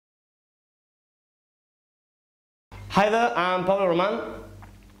Hi there, I'm Pablo Roman.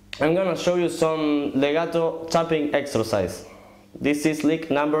 I'm gonna show you some legato tapping exercise. This is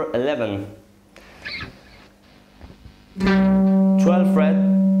lick number 11. 12 fret,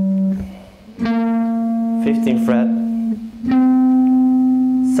 15 fret,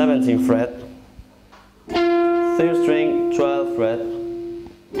 17 fret, 3rd string, 12 fret,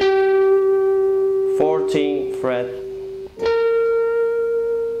 14 fret,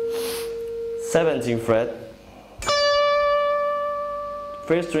 17 fret,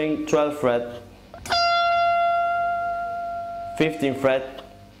 1st string, 12 fret, 15 fret,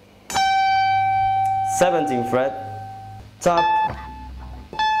 17 fret, tap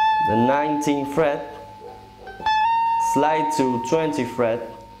the 19th fret, slide to 20 fret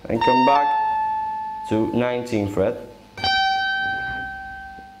and come back to 19th fret,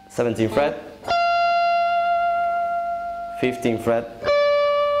 17th fret, 15th fret,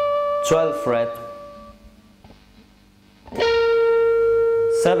 12th fret,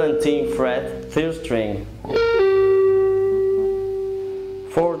 17th fret, 3rd string,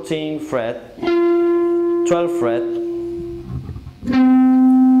 14th fret, 12th fret,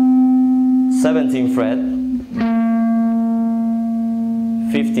 17th fret,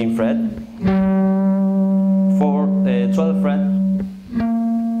 15th fret, 12th fret,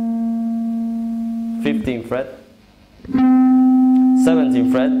 15th fret,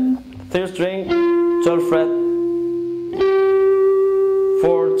 17th fret, 3rd string, 12th fret,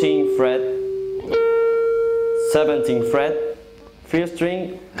 14th fret, 17th fret, 5th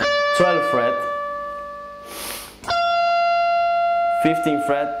string, 12th fret, 15th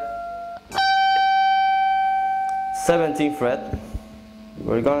fret, 17th fret.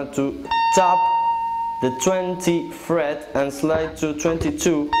 We're going to tap the 20th fret and slide to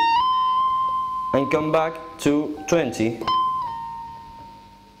 22 and come back to 20.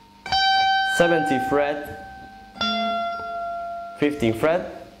 70th fret, 15th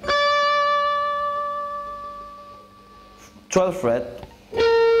fret, 12th fret,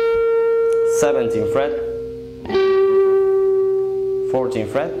 17th fret, 14th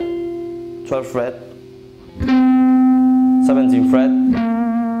fret, 12th fret, 17th fret,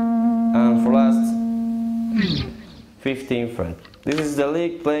 and for last 15th fret. This is the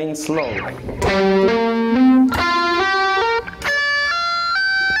lick playing slow.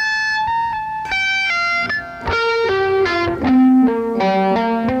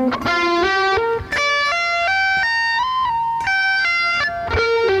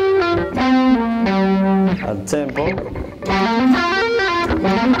 At tempo.